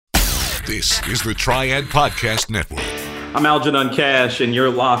This is the Triad Podcast Network. I'm Algernon Cash, and you're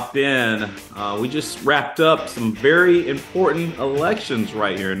locked in. We just wrapped up some very important elections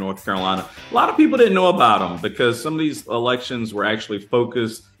right here in North Carolina. A lot of people didn't know about them because some of these elections were actually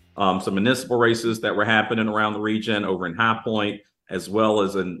focused, some municipal races that were happening around the region over in High Point, as well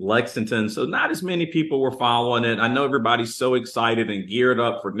as in Lexington. So not as many people were following it. I know everybody's so excited and geared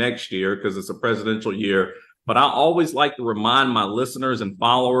up for next year because it's a presidential year. But I always like to remind my listeners and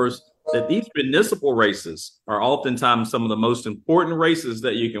followers that these municipal races are oftentimes some of the most important races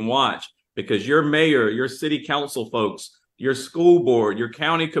that you can watch because your mayor, your city council folks, your school board, your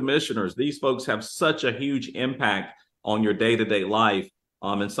county commissioners, these folks have such a huge impact on your day-to-day life.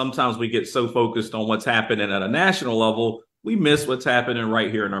 And sometimes we get so focused on what's happening at a national level, we miss what's happening right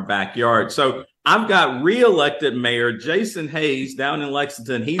here in our backyard. So I've got reelected Mayor Jason Hayes down in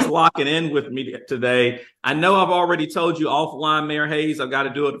Lexington. He's locking in with me today. I know I've already told you offline, Mayor Hayes. I've got to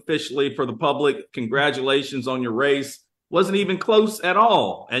do it officially for the public. Congratulations on your race. Wasn't even close at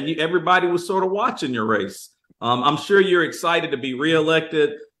all. And everybody was sort of watching your race. I'm sure you're excited to be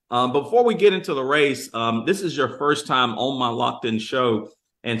reelected. Before we get into the race, this is your first time on my Locked In show.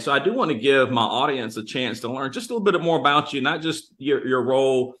 And so I do want to give my audience a chance to learn just a little bit more about you, not just your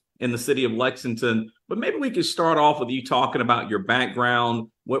role in the city of Lexington, but maybe we could start off with you talking about your background,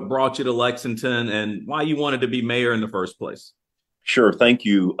 what brought you to Lexington, and why you wanted to be mayor in the first place. Sure. Thank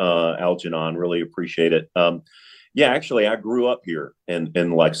you, Algernon. Really appreciate it. Actually, I grew up here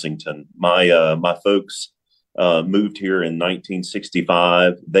in Lexington. My folks moved here in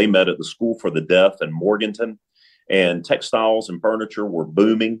 1965. They met at the School for the Deaf in Morganton. And textiles and furniture were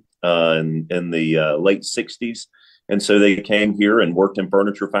booming in the late 60s. And so they came here and worked in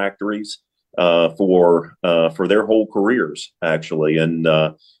furniture factories for their whole careers, actually. And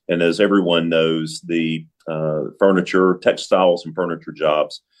as everyone knows, the textiles and furniture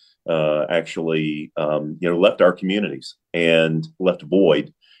jobs actually left our communities and left a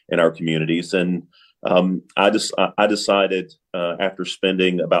void in our communities. And I decided after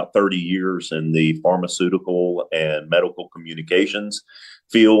spending about 30 years in the pharmaceutical and medical communications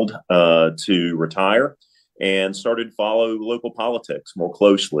field to retire and started to follow local politics more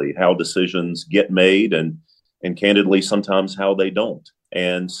closely, how decisions get made and candidly sometimes how they don't.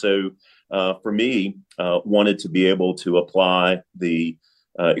 And so for me, wanted to be able to apply the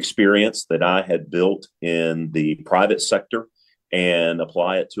experience that I had built in the private sector and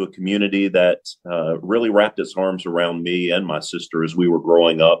apply it to a community that really wrapped its arms around me and my sister as we were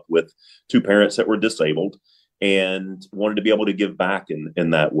growing up with two parents that were disabled and wanted to be able to give back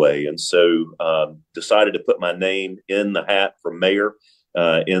in that way. And so decided to put my name in the hat for mayor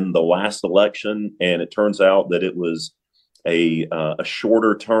in the last election. And it turns out that it was a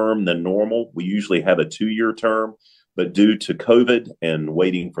shorter term than normal. We usually have a 2-year term, but due to COVID and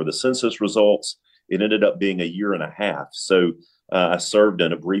waiting for the census results, it ended up being a year and a half. So I served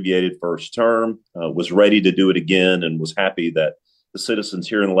an abbreviated first term, was ready to do it again, and was happy that the citizens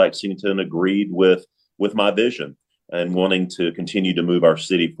here in Lexington agreed with my vision and wanting to continue to move our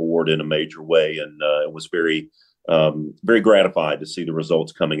city forward in a major way. And it was very gratified to see the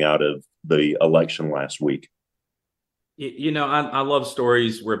results coming out of the election last week. I love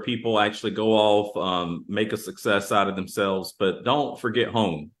stories where people actually go off, make a success out of themselves, but don't forget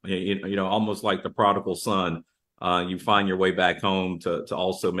home. Almost like the prodigal son. You find your way back home to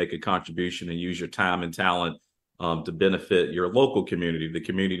also make a contribution and use your time and talent to benefit your local community, the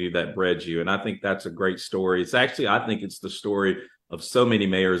community that bred you. And I think that's a great story. I think it's the story of so many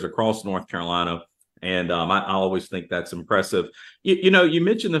mayors across North Carolina. And I always think that's impressive. You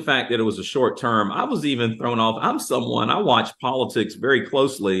mentioned the fact that it was a short term. I was even thrown off. I watch politics very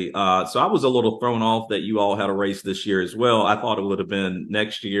closely. So I was a little thrown off that you all had a race this year as well. I thought it would have been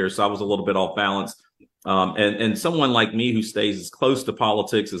next year. So I was a little bit off balance. And someone like me who stays as close to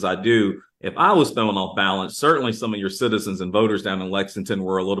politics as I do, if I was thrown off balance, certainly some of your citizens and voters down in Lexington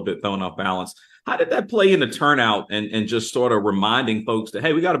were a little bit thrown off balance. How did that play into turnout and just sort of reminding folks that,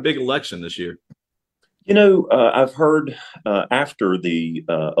 hey, we got a big election this year? I've heard after the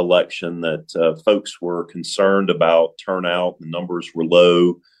election that folks were concerned about turnout. The numbers were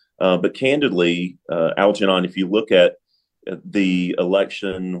low. But candidly, Algernon, if you look at the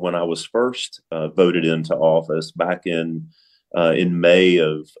election when I was first voted into office back in May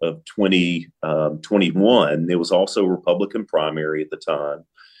of 2021, there was also a Republican primary at the time.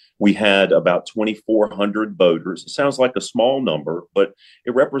 We had about 2,400 voters. It sounds like a small number, but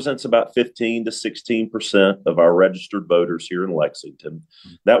it represents about 15 to 16% of our registered voters here in Lexington.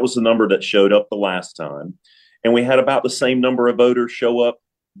 That was the number that showed up the last time. And we had about the same number of voters show up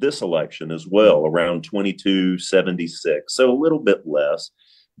this election as well, around 2276. So a little bit less.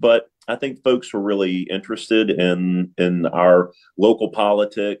 But I think folks were really interested in our local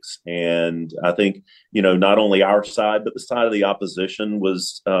politics, and I think not only our side but the side of the opposition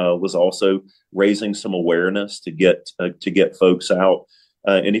was also raising some awareness to get folks out.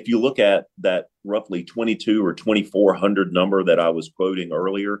 And if you look at that roughly 22 or 2,400 number that I was quoting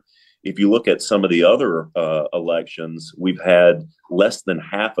earlier, if you look at some of the other elections, we've had less than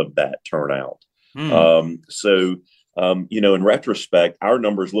half of that turnout. In retrospect, our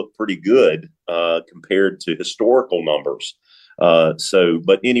numbers look pretty good compared to historical numbers.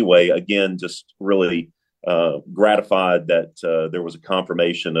 But anyway, again, just really gratified that there was a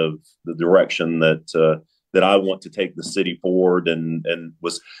confirmation of the direction that I want to take the city forward, and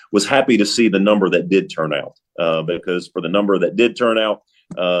was happy to see the number that did turn out, because for the number that did turn out,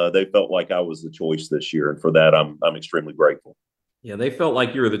 they felt like I was the choice this year, and for that I'm extremely grateful. Yeah, they felt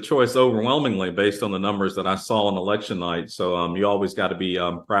like you were the choice overwhelmingly based on the numbers that I saw on election night. So you always got to be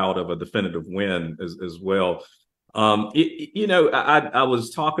proud of a definitive win as well. I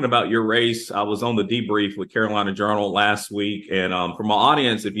was talking about your race. I was on the debrief with Carolina Journal last week. And for my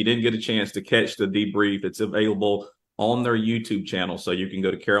audience, if you didn't get a chance to catch the debrief, it's available on their YouTube channel. So you can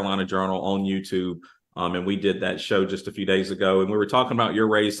go to Carolina Journal on YouTube. And we did that show just a few days ago. And we were talking about your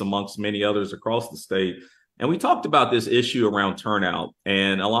race amongst many others across the state. And we talked about this issue around turnout.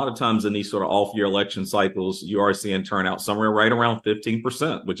 And a lot of times in these sort of off-year election cycles, you are seeing turnout somewhere right around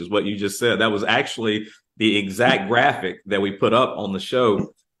 15%, which is what you just said. That was actually the exact graphic that we put up on the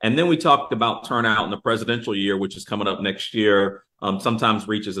show. And then we talked about turnout in the presidential year, which is coming up next year, sometimes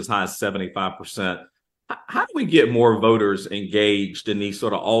reaches as high as 75%. How do we get more voters engaged in these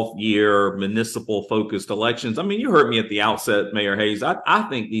sort of off-year municipal-focused elections? I mean, you heard me at the outset, Mayor Hayes. I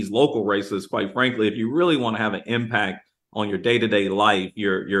think these local races, quite frankly, if you really want to have an impact on your day-to-day life,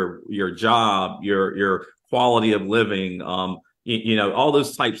 your job, your quality of living, all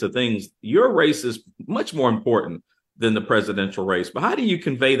those types of things, your race is much more important than the presidential race. But how do you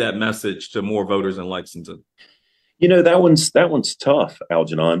convey that message to more voters in Lexington? That one's tough,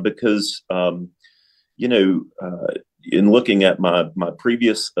 Algernon, because in looking at my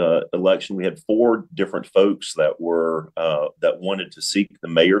previous election, we had 4 different folks that wanted to seek the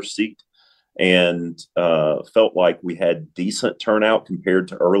mayor's seat, and felt like we had decent turnout compared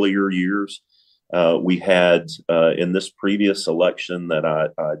to earlier years. We had in this previous election that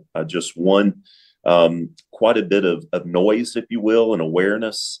I just won, quite a bit of noise, if you will, and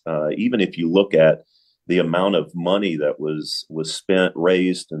awareness. Even if you look at the amount of money that was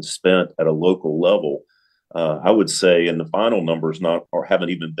raised and spent at a local level, I would say, and the final numbers haven't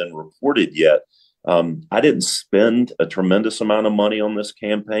even been reported yet. I didn't spend a tremendous amount of money on this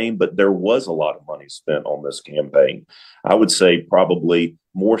campaign, but there was a lot of money spent on this campaign. I would say probably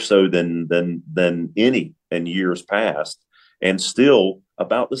more so than any in years past, and still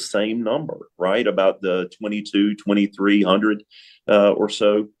about the same number, right? About the 2,300 or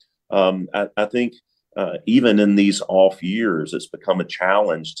so. I think even in these off years, it's become a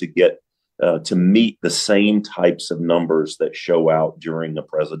challenge to get to meet the same types of numbers that show out during the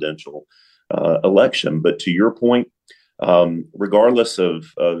presidential election. But to your point, regardless of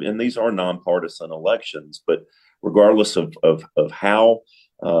and these are nonpartisan elections, but regardless of how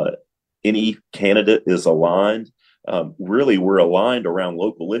any candidate is aligned, really we're aligned around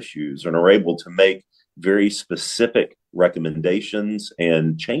local issues and are able to make very specific recommendations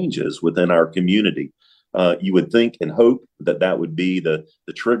and changes within our community. You would think and hope that would be the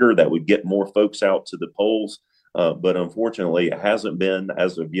trigger that would get more folks out to the polls. But unfortunately, it hasn't been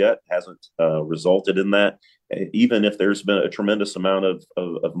as of yet, hasn't resulted in that, even if there's been a tremendous amount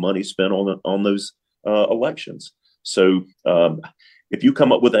of money spent on those elections. So if you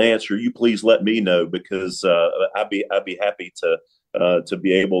come up with an answer, you please let me know, because I'd be happy to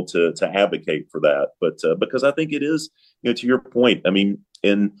be able to advocate for that. But because I think it is, to your point, I mean,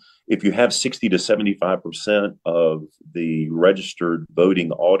 if you have 60 to 75% of the registered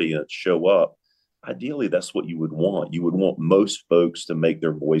voting audience show up, ideally that's what you would want. You would want most folks to make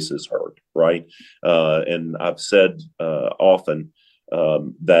their voices heard, right? And I've said often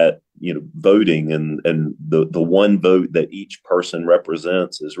that voting and the one vote that each person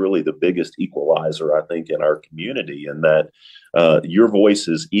represents is really the biggest equalizer, I think, in our community, and that your voice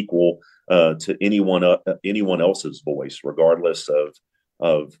is equal to anyone else's voice, regardless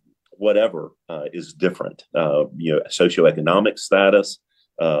of whatever is different, socioeconomic status,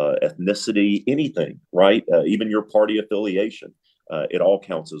 ethnicity, anything, right? Even your party affiliation, it all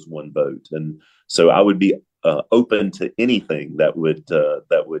counts as one vote. And so I would be open to anything that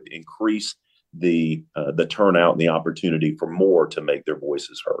would increase the turnout and the opportunity for more to make their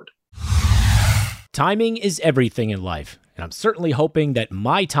voices heard. Timing is everything in life, and I'm certainly hoping that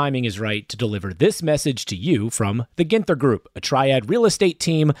my timing is right to deliver this message to you from the Ginther Group, a triad real estate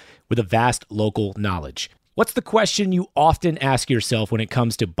team with a vast local knowledge. What's the question you often ask yourself when it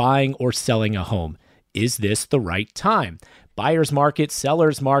comes to buying or selling a home? Is this the right time? Buyer's market,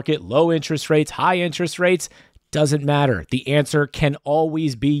 seller's market, low interest rates, high interest rates, doesn't matter. The answer can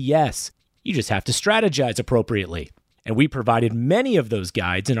always be yes. You just have to strategize appropriately. And we provided many of those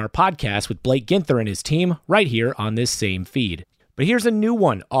guides in our podcast with Blake Ginther and his team right here on this same feed. But here's a new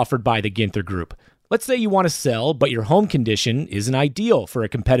one offered by the Ginther Group. Let's say you want to sell, but your home condition isn't ideal for a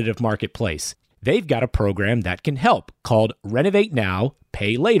competitive marketplace. They've got a program that can help called Renovate Now,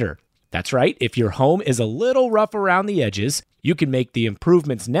 Pay Later. That's right. If your home is a little rough around the edges, you can make the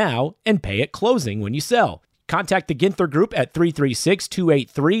improvements now and pay at closing when you sell. Contact the Ginther Group at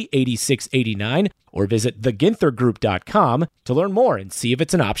 336-283-8689 or visit theginthergroup.com to learn more and see if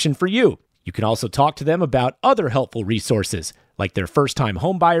it's an option for you. You can also talk to them about other helpful resources like their first-time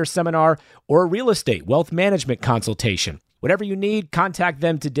homebuyer seminar or a real estate wealth management consultation. Whatever you need, contact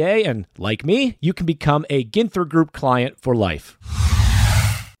them today, and like me, you can become a Ginther Group client for life.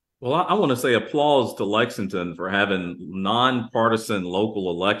 Well, I want to say applause to Lexington for having nonpartisan local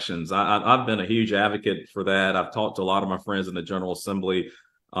elections. I've been a huge advocate for that. I've talked to a lot of my friends in the General Assembly.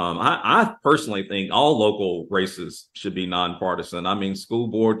 I personally think all local races should be nonpartisan. I mean, school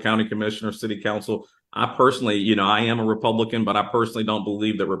board, county commissioner, city council. I personally, I am a Republican, but I personally don't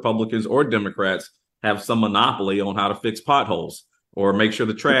believe that Republicans or Democrats have some monopoly on how to fix potholes or make sure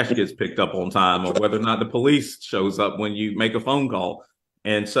the trash gets picked up on time or whether or not the police shows up when you make a phone call.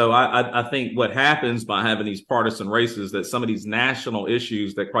 And so I think what happens by having these partisan races, that some of these national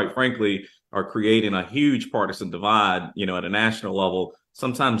issues that, quite frankly, are creating a huge partisan divide, at a national level,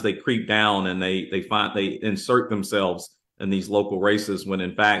 sometimes they creep down and they insert themselves in these local races when,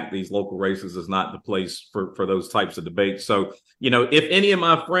 in fact, these local races is not the place for those types of debates. So, if any of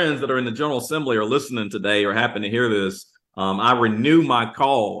my friends that are in the General Assembly are listening today or happen to hear this, I renew my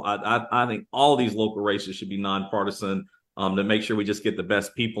call. I think all these local races should be nonpartisan. To make sure we just get the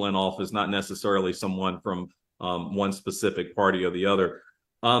best people in office, not necessarily someone from one specific party or the other.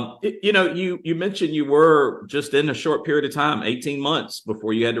 You mentioned you were just in a short period of time, 18 months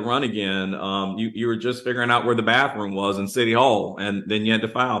before you had to run again. You were just figuring out where the bathroom was in City Hall, and then you had to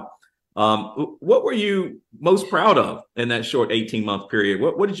file. What were you most proud of in that short 18-month period?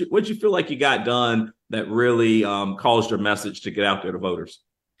 What did you feel like you got done that really caused your message to get out there to voters?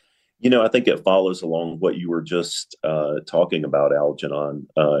 I think it follows along what you were just talking about, Algernon.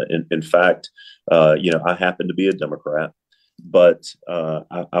 In fact, I happen to be a Democrat, but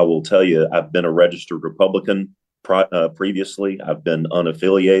I will tell you, I've been a registered Republican previously. I've been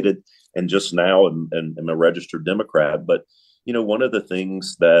unaffiliated, and just now I'm a registered Democrat. But, one of the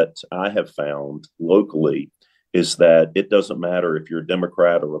things that I have found locally is that it doesn't matter if you're a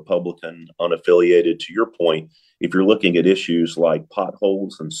Democrat or Republican, unaffiliated. To your point, if you're looking at issues like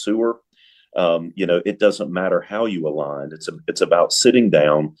potholes and sewer, it doesn't matter how you align. It's about sitting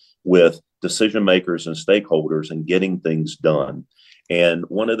down with decision makers and stakeholders and getting things done. And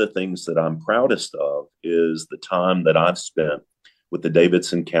one of the things that I'm proudest of is the time that I've spent with the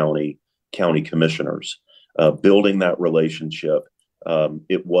Davidson County commissioners, building that relationship.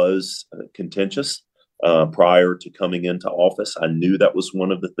 It was contentious. Prior to coming into office, I knew that was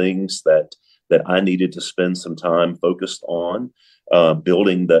one of the things that I needed to spend some time focused on,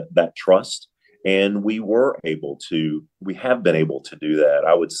 building that trust. And we have been able to do that.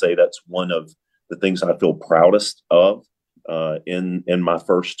 I would say that's one of the things I feel proudest of in my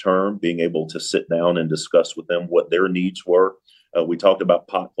first term, being able to sit down and discuss with them what their needs were. We talked about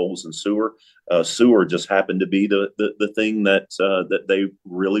potholes and sewer. Sewer just happened to be the thing that they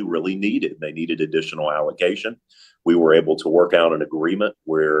really, really needed. They needed additional allocation. We were able to work out an agreement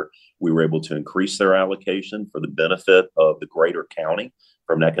where we were able to increase their allocation for the benefit of the greater county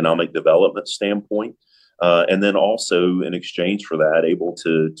from an economic development standpoint. And then also in exchange for that, able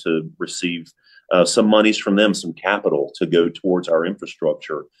to receive some monies from them, some capital to go towards our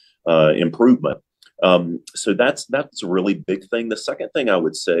infrastructure improvement. So that's a really big thing. The second thing I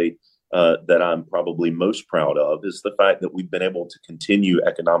would say that I'm probably most proud of is the fact that we've been able to continue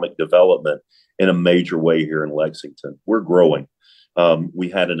economic development in a major way here in Lexington. We're growing. We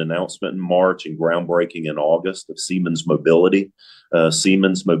had an announcement in March and groundbreaking in August of Siemens Mobility.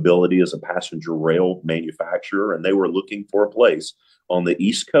 Siemens Mobility is a passenger rail manufacturer, and they were looking for a place on the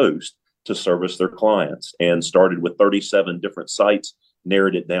East Coast to service their clients, and started with 37 different sites,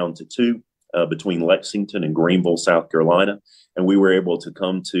 narrowed it down to 2 between Lexington and Greenville, South Carolina. And we were able to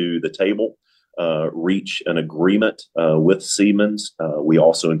come to the table reach an agreement with Siemens. We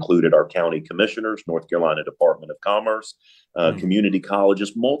also included our county commissioners, North Carolina Department of Commerce, community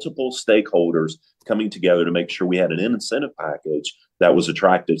colleges, multiple stakeholders coming together to make sure we had an incentive package that was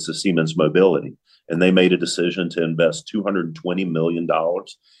attractive to Siemens Mobility. And they made a decision to invest $220 million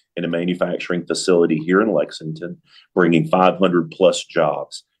in a manufacturing facility here in Lexington, bringing 500 plus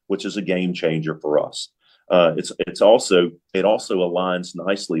jobs, which is a game changer for us. It also aligns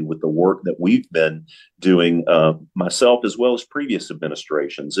nicely with the work that we've been doing, myself as well as previous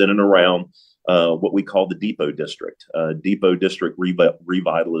administrations, in and around what we call the Depot District,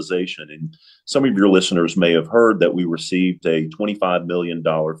 revitalization. And some of your listeners may have heard that we received a $25 million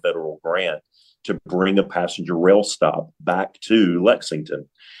federal grant to bring a passenger rail stop back to Lexington.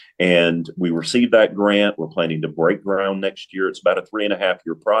 And we received that grant. We're planning to break ground next year. It's about a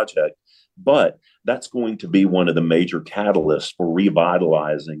 3.5-year project, but that's going to be one of the major catalysts for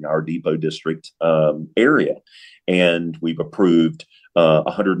revitalizing our Depot District area. And we've approved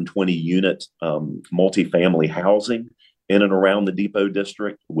 120 unit multifamily housing in and around the Depot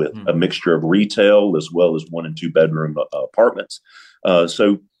District with a mixture of retail as well as 1 and 2 bedroom apartments.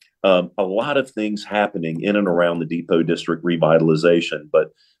 So a lot of things happening in and around the Depot District revitalization,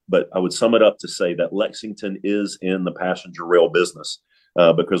 but I would sum it up to say that Lexington is in the passenger rail business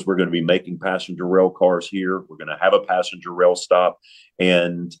because we're going to be making passenger rail cars here. We're going to have a passenger rail stop.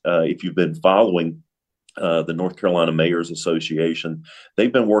 And if you've been following the North Carolina Mayors Association,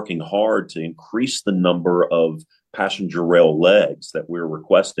 they've been working hard to increase the number of passenger rail legs that we're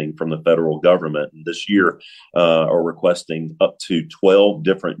requesting from the federal government. And this year are requesting up to 12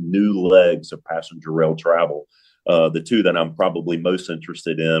 different new legs of passenger rail travel. The two that I'm probably most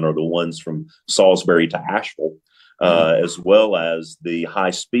interested in are the ones from Salisbury to Asheville, as well as the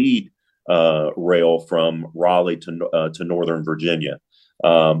high-speed rail from Raleigh to Northern Virginia,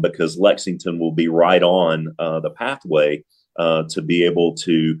 because Lexington will be right on the pathway to be able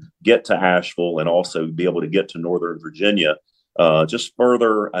to get to Asheville and also be able to get to Northern Virginia, just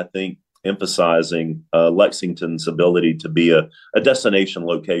further, I think, emphasizing Lexington's ability to be a destination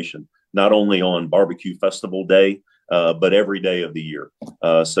location, not only on Barbecue Festival Day, but every day of the year.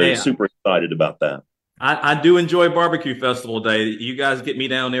 So super excited about that. I do enjoy Barbecue Festival Day. You guys get me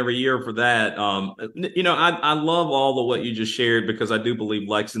down every year for that. I love all of what you just shared because I do believe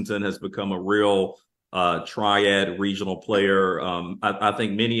Lexington has become a real triad regional player. I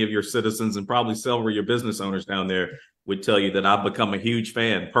think many of your citizens and probably several of your business owners down there would tell you that I've become a huge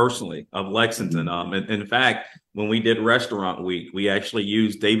fan personally of Lexington. In fact, when we did Restaurant Week, we actually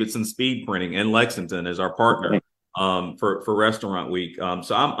used Davidson Speed Printing in Lexington as our partner for Restaurant Week.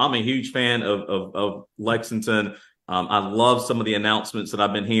 So I'm a huge fan of Lexington. I love some of the announcements that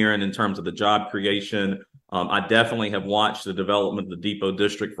I've been hearing in terms of the job creation. I definitely have watched the development of the Depot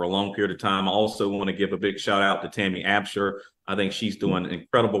District for a long period of time. I also want to give a big shout out to Tammy Absher. I think she's doing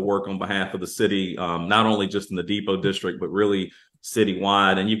incredible work on behalf of the city, not only just in the Depot District, but really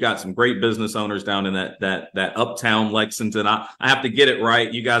citywide. And you've got some great business owners down in that uptown Lexington. I have to get it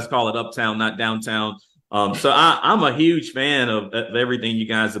right. You guys call it uptown, not downtown. So I'm a huge fan of everything you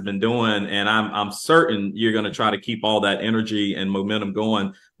guys have been doing, and I'm certain you're going to try to keep all that energy and momentum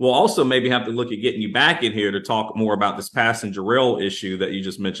going. We'll also maybe have to look at getting you back in here to talk more about this passenger rail issue that you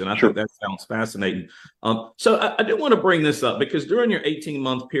just mentioned. I think that sounds fascinating. So I do want to bring this up because during your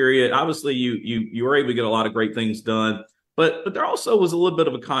 18-month period, obviously you were able to get a lot of great things done. But there also was a little bit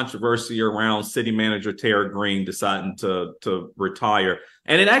of a controversy around city manager Tara Green deciding to retire.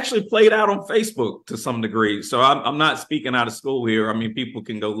 And it actually played out on Facebook to some degree. So I'm not speaking out of school here. I mean, people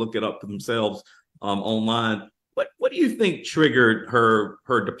can go look it up for themselves online. What do you think triggered her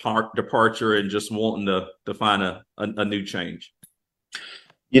departure and just wanting to find a new change?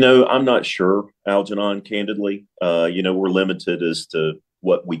 I'm not sure, Algernon, candidly. We're limited as to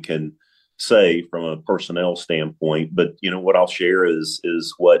what we can say from a personnel standpoint, but what I'll share is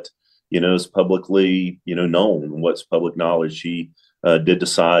what is publicly known, what's public knowledge. She did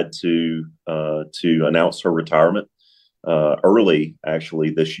decide to announce her retirement early,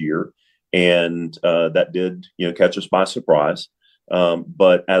 actually, this year, and that did catch us by surprise.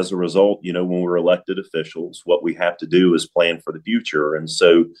 But as a result, when we're elected officials, what we have to do is plan for the future. And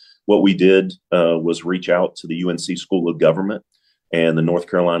so what we did was reach out to the UNC School of Government and the North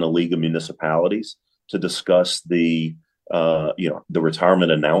Carolina League of Municipalities to discuss the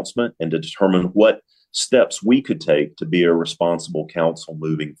retirement announcement and to determine what steps we could take to be a responsible council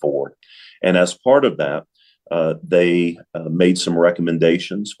moving forward. And as part of that, they made some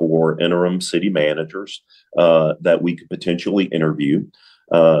recommendations for interim city managers that we could potentially interview.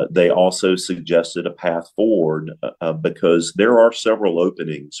 They also suggested a path forward because there are several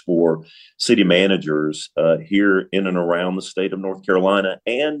openings for city managers here in and around the state of North Carolina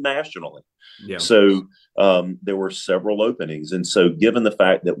and nationally. Yeah. So there were several openings. And so given the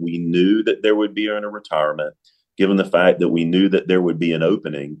fact that we knew that there would be a retirement, given the fact that we knew that there would be an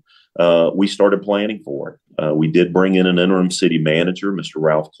opening, we started planning for it. We did bring in an interim city manager, Mr.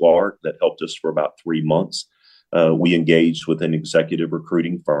 Ralph Clark, that helped us for about 3 months. We engaged with an executive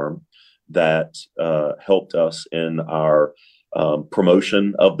recruiting firm that helped us in our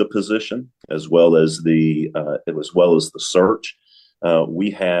promotion of the position, as well as the search.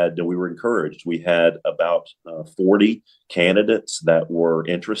 We were encouraged. We had about 40 candidates that were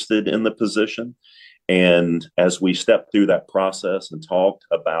interested in the position. And as we stepped through that process and talked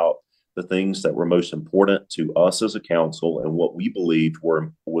about the things that were most important to us as a council and what we believed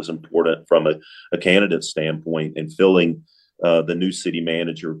was important from a candidate standpoint in filling the new city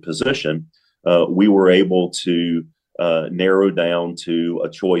manager position, we were able to narrow down to a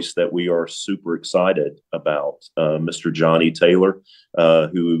choice that we are super excited about. Mr. Johnny Taylor,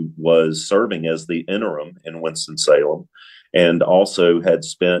 who was serving as the interim in Winston-Salem, and also had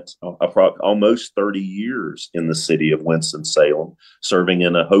spent almost 30 years in the city of Winston-Salem, serving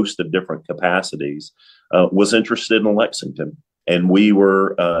in a host of different capacities, was interested in Lexington. And we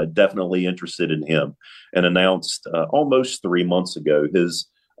were definitely interested in him and announced almost 3 months ago his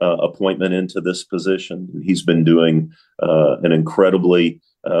appointment into this position. He's been doing an incredibly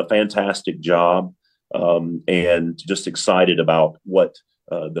fantastic job, and just excited about what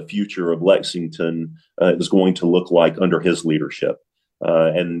the future of Lexington is going to look like under his leadership.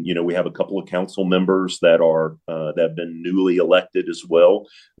 And we have a couple of council members that have been newly elected as well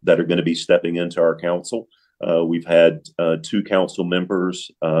that are going to be stepping into our council. We've had 2 council members,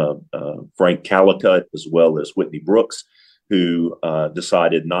 Frank Callicutt as well as Whitney Brooks, who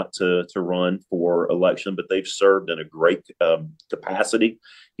decided not to run for election, but they've served in a great capacity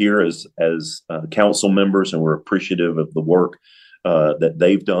here as council members, and we're appreciative of the work that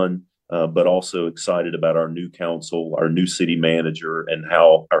they've done, but also excited about our new council, our new city manager, and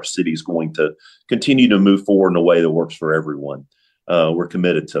how our city is going to continue to move forward in a way that works for everyone. We're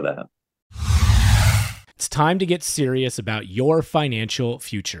committed to that. It's time to get serious about your financial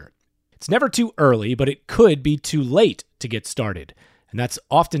future. It's never too early, but it could be too late to get started. And that's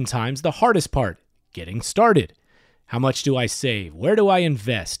oftentimes the hardest part, getting started. How much do I save? Where do I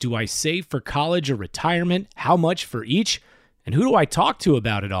invest? Do I save for college or retirement? How much for each? And who do I talk to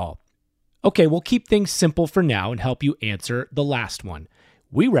about it all? Okay, we'll keep things simple for now and help you answer the last one.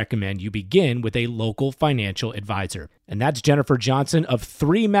 We recommend you begin with a local financial advisor. And that's Jennifer Johnson of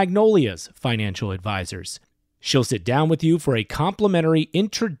 3 Magnolias Financial Advisors. She'll sit down with you for a complimentary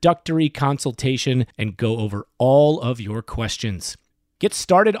introductory consultation and go over all of your questions. Get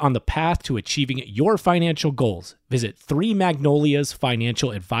started on the path to achieving your financial goals. Visit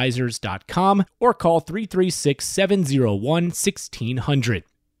 3magnoliasfinancialadvisors.com or call 336-701-1600.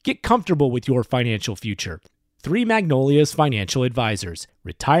 Get comfortable with your financial future. 3 Magnolias Financial Advisors.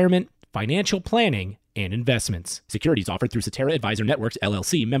 Retirement, financial planning, and investments. Securities offered through Cetera Advisor Networks,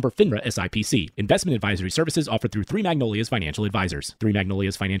 LLC, member FINRA SIPC. Investment advisory services offered through 3 Magnolias Financial Advisors. 3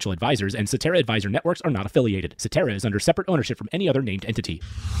 Magnolias Financial Advisors and Cetera Advisor Networks are not affiliated. Cetera is under separate ownership from any other named entity.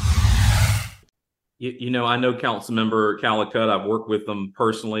 I know Councilmember Callicutt. I've worked with them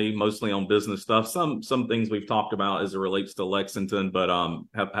personally, mostly on business stuff. Some things we've talked about as it relates to Lexington, but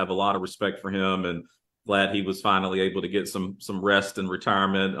have a lot of respect for him and glad he was finally able to get some rest and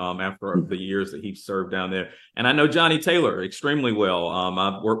retirement after the years that he served down there. And I know Johnny Taylor extremely well.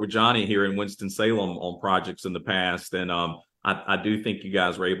 I've worked with Johnny here in Winston-Salem on projects in the past, and I do think you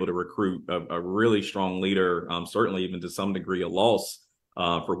guys were able to recruit a really strong leader, certainly even to some degree a loss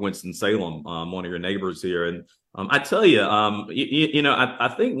for Winston-Salem, one of your neighbors here. And I tell you,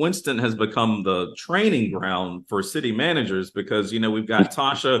 I think Winston has become the training ground for city managers because, we've got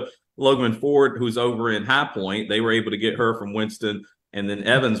Tasha Logan Ford, who's over in High Point. They were able to get her from Winston. And then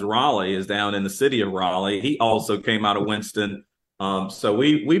Evans Raleigh is down in the city of Raleigh. He also came out of Winston. So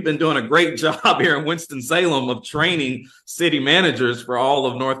we've been doing a great job here in Winston-Salem of training city managers for all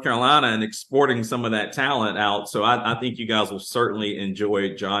of North Carolina and exporting some of that talent out. So I think you guys will certainly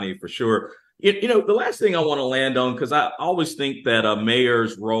enjoy Johnny for sure. The last thing I want to land on, because I always think that a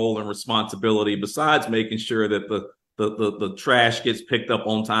mayor's role and responsibility, besides making sure that the trash gets picked up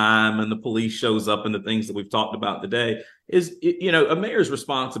on time and the police shows up and the things that we've talked about today is, a mayor's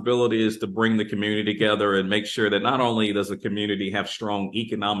responsibility is to bring the community together and make sure that not only does the community have strong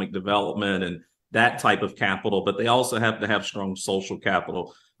economic development and that type of capital, but they also have to have strong social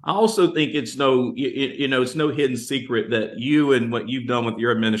capital. I also think it's it's no hidden secret that you and what you've done with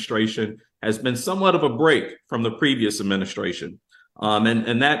your administration has been somewhat of a break from the previous administration.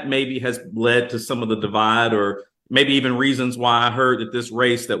 And that maybe has led to some of the divide, or maybe even reasons why I heard that this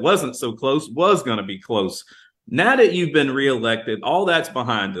race that wasn't so close was going to be close. Now that you've been reelected, all that's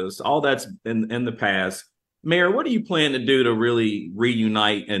behind us, all that's in the past. Mayor, what do you plan to do to really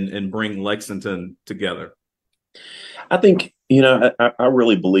reunite and bring Lexington together? I think, I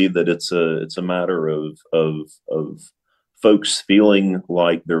really believe that it's a matter of folks feeling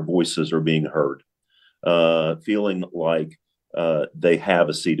like their voices are being heard, feeling like they have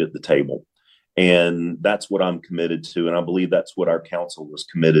a seat at the table. And that's what I'm committed to. And I believe that's what our council was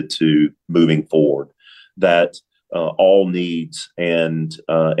committed to moving forward, that all needs and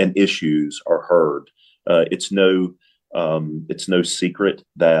issues are heard. It's no secret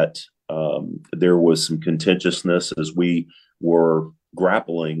that there was some contentiousness as we were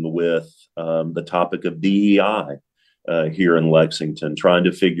grappling with the topic of DEI here in Lexington, trying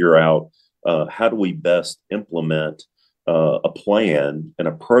to figure out how do we best implement a plan and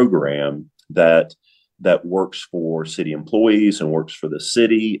a program that works for city employees and works for the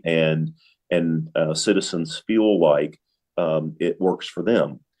city, and citizens feel like it works for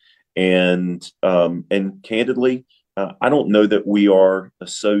them. And candidly, I don't know that we are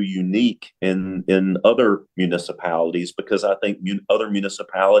so unique in other municipalities, because I think other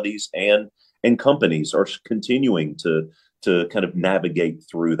municipalities and companies are continuing to kind of navigate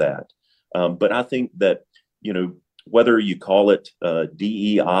through that. But I think that, whether you call it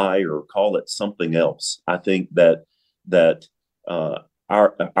DEI or call it something else, I think that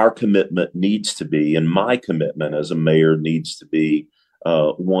our commitment needs to be, and my commitment as a mayor needs to be,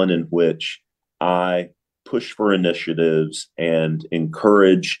 one in which I push for initiatives and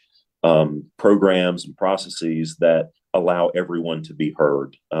encourage programs and processes that allow everyone to be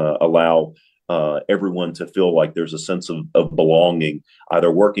heard, allow everyone to feel like there's a sense of belonging, either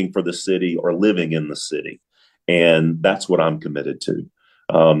working for the city or living in the city. And that's what I'm committed to.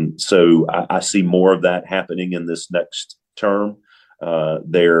 So I see more of that happening in this next term.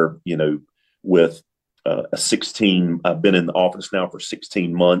 With a 16, I've been in the office now for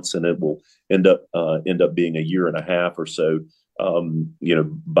 16 months, and it will end up being a year and a half or so.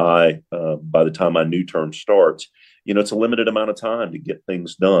 By the time my new term starts, it's a limited amount of time to get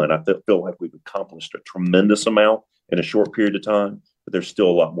things done. I feel like we've accomplished a tremendous amount in a short period of time, but there's still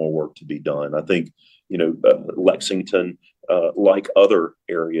a lot more work to be done. I think, Lexington, like other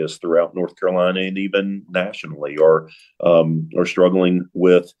areas throughout North Carolina and even nationally, are struggling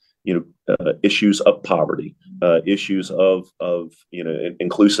with issues of poverty, issues of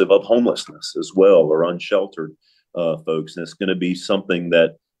inclusive of homelessness as well, or unsheltered folks. And it's going to be something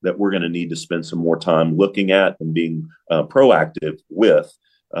that we're going to need to spend some more time looking at and being proactive with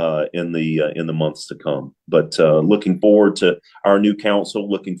in the months to come. But looking forward to our new council,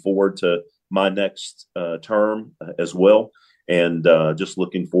 looking forward to my next term as well, and just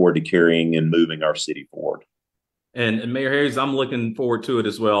looking forward to carrying and moving our city forward. And Mayor Hayes, I'm looking forward to it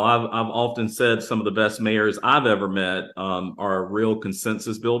as well. I've often said some of the best mayors I've ever met are real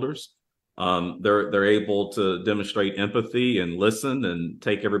consensus builders. They're able to demonstrate empathy and listen and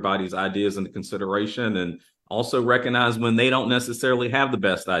take everybody's ideas into consideration, and also recognize when they don't necessarily have the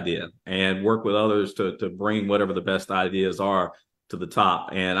best idea, and work with others to bring whatever the best ideas are to the top.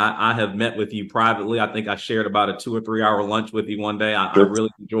 And I have met with you privately. I think I shared about a 2 or 3 hour lunch with you one day. I really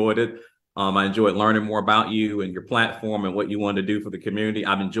enjoyed it. I enjoyed learning more about you and your platform and what you want to do for the community.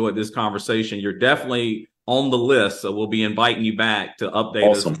 I've enjoyed this conversation. You're definitely on the list, so we'll be inviting you back to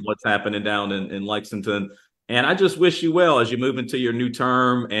update us on what's happening down in Lexington. And I just wish you well as you move into your new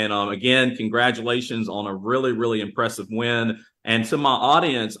term. And again, congratulations on a really, really impressive win. And to my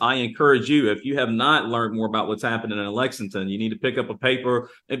audience, I encourage you, if you have not learned more about what's happening in Lexington, you need to pick up a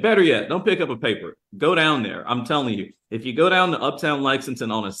paper. And better yet, don't pick up a paper. Go down there. I'm telling you, if you go down to Uptown Lexington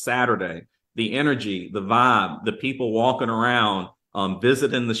on a Saturday, the energy, the vibe, the people walking around,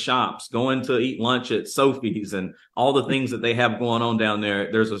 visiting the shops, going to eat lunch at Sophie's, and all the things that they have going on down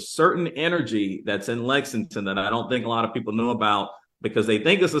there, there's a certain energy that's in Lexington that I don't think a lot of people know about, because they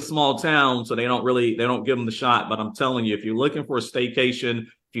think it's a small town, so they don't give them the shot. But I'm telling you, if you're looking for a staycation,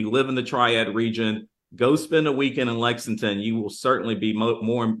 if you live in the Triad region, go spend a weekend in Lexington. You will certainly be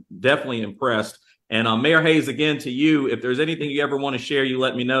more definitely impressed. And Mayor Hayes, again, to you, if there's anything you ever want to share, you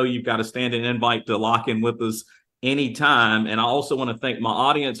let me know. You've got a standing invite to lock in with us anytime. And I also want to thank my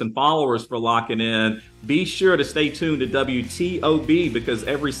audience and followers for locking in. Be sure to stay tuned to WTOB, because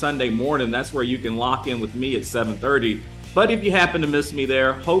every Sunday morning, that's where you can lock in with me at 7:30. But if you happen to miss me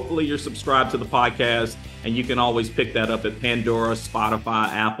there, hopefully you're subscribed to the podcast, and you can always pick that up at Pandora, Spotify,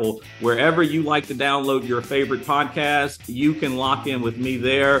 Apple, wherever you like to download your favorite podcast. You can lock in with me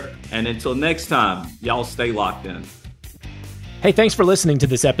there. And until next time, y'all stay locked in. Hey, thanks for listening to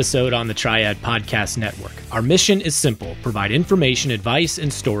this episode on the Triad Podcast Network. Our mission is simple: provide information, advice,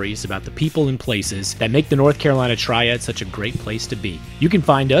 and stories about the people and places that make the North Carolina Triad such a great place to be. You can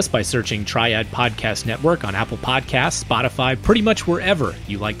find us by searching Triad Podcast Network on Apple Podcasts, Spotify, pretty much wherever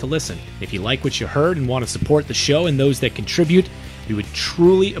you like to listen. If you like what you heard and want to support the show and those that contribute, we would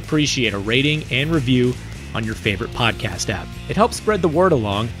truly appreciate a rating and review on your favorite podcast app. It helps spread the word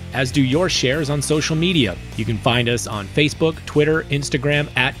along, as do your shares on social media. You can find us on Facebook, Twitter, Instagram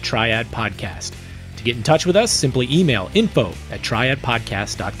at Triad Podcast. To get in touch with us, simply email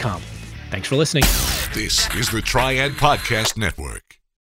info@triadpodcast.com. Thanks for listening. This is the Triad Podcast Network.